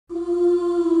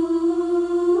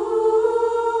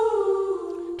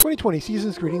2020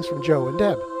 season's greetings from Joe and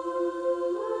Deb.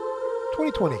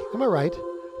 2020, am I right?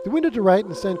 The window to write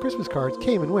and send Christmas cards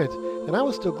came and went, and I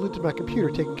was still glued to my computer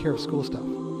taking care of school stuff.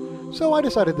 So I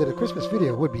decided that a Christmas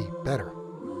video would be better.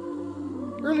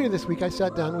 Earlier this week I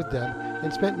sat down with Deb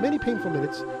and spent many painful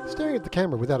minutes staring at the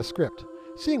camera without a script,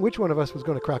 seeing which one of us was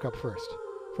going to crack up first.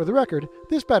 For the record,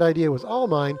 this bad idea was all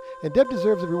mine, and Deb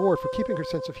deserves a reward for keeping her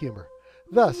sense of humor.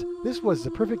 Thus, this was the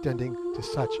perfect ending to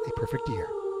such a perfect year.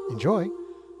 Enjoy!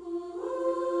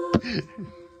 You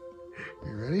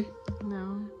ready?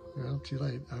 No. Well, too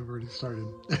late. I've already started.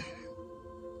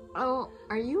 Oh,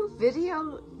 are you a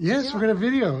video? Yes, we're going to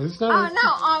video. It's not.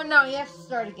 Oh no, you have to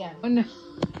start again. Oh no.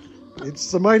 It's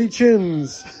the Mighty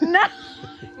Chins. No.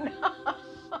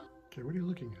 Okay, what are you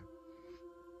looking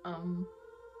at?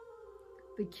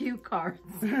 The cue cards.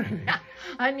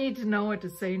 I need to know what to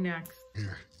say next.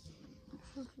 Here.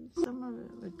 Some of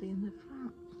it would be in the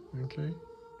front. Okay.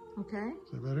 Okay?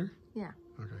 Is that better? Yeah.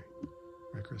 Okay.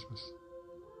 Merry Christmas.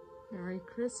 Merry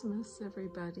Christmas,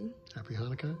 everybody. Happy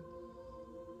Hanukkah.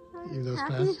 Even though it's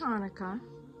Happy past. Hanukkah.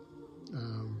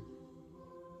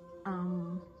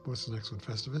 What's the next one?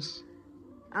 Festivus?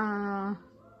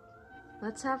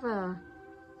 Let's have a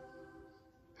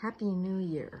Happy New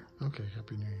Year. Okay,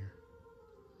 Happy New Year.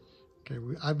 Okay,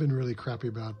 I've been really crappy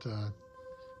about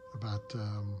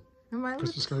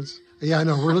Christmas cards. Yeah, I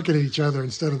know. We're looking at each other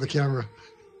instead of the camera.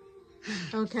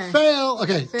 Okay. Fail.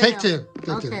 Okay, Fail. take two. Take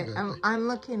Okay, two. I'm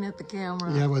looking at the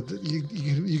camera. Yeah, but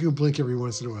you can blink every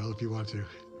once in a while if you want to.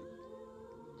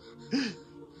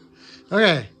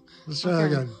 Okay, let's try that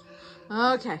again.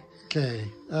 Okay.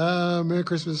 Okay. Merry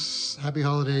Christmas, Happy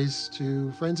Holidays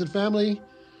to friends and family.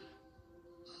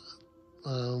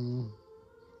 You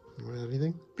want to add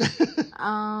anything?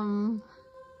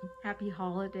 Happy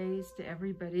holidays to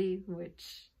everybody,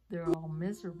 which they're all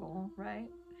miserable, right?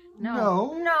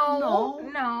 No.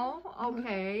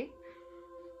 Okay.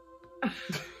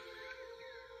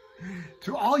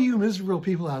 To all you miserable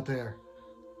people out there,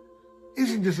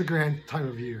 isn't this a grand time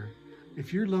of year?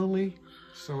 If you're lonely,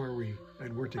 so are we,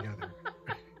 and we're together.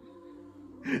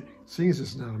 Seeing as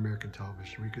this is not American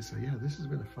television, we could say, yeah, this has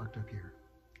been a fucked up year.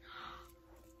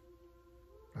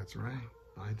 That's right.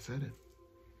 I said it.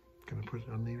 Gonna put it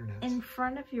on the internet. In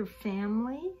front of your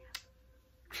family?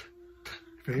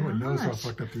 If anyone knows how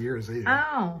fucked up the year is, they do.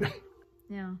 Oh.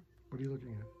 Yeah. What are you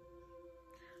looking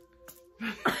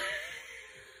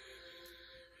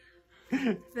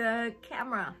at? The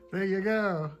camera. There you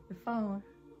go. The phone.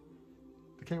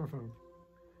 The camera phone.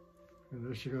 And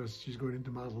there she goes. She's going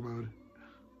into model mode.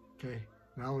 Okay.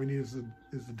 Now all we need is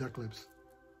the duck lips.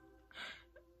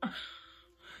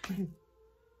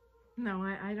 No,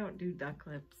 I don't do duck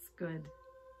lips. Good.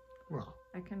 Well.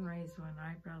 I can raise one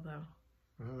eyebrow though.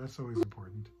 Well, that's always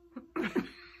important.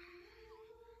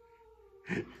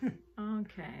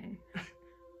 Okay.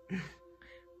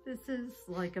 This is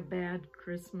like a bad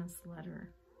Christmas letter.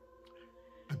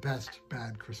 The best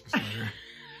bad Christmas letter.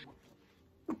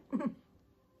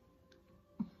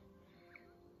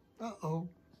 Uh-oh.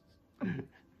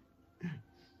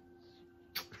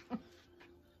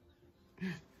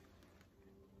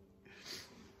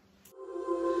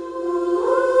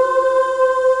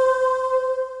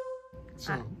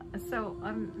 So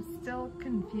I'm still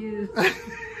confused.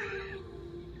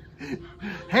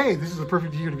 Hey, this is the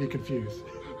perfect year to be confused.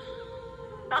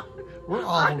 We're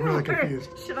all really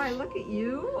confused. Should I look at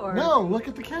you or? No, look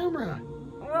at the camera.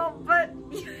 Well, but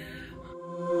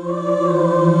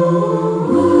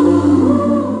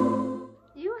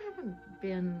you haven't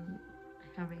been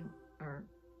having or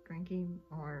drinking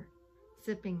or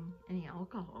sipping any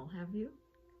alcohol, have you?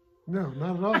 No,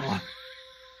 not at all.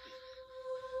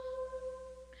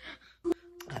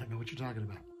 I don't know what you're talking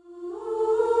about.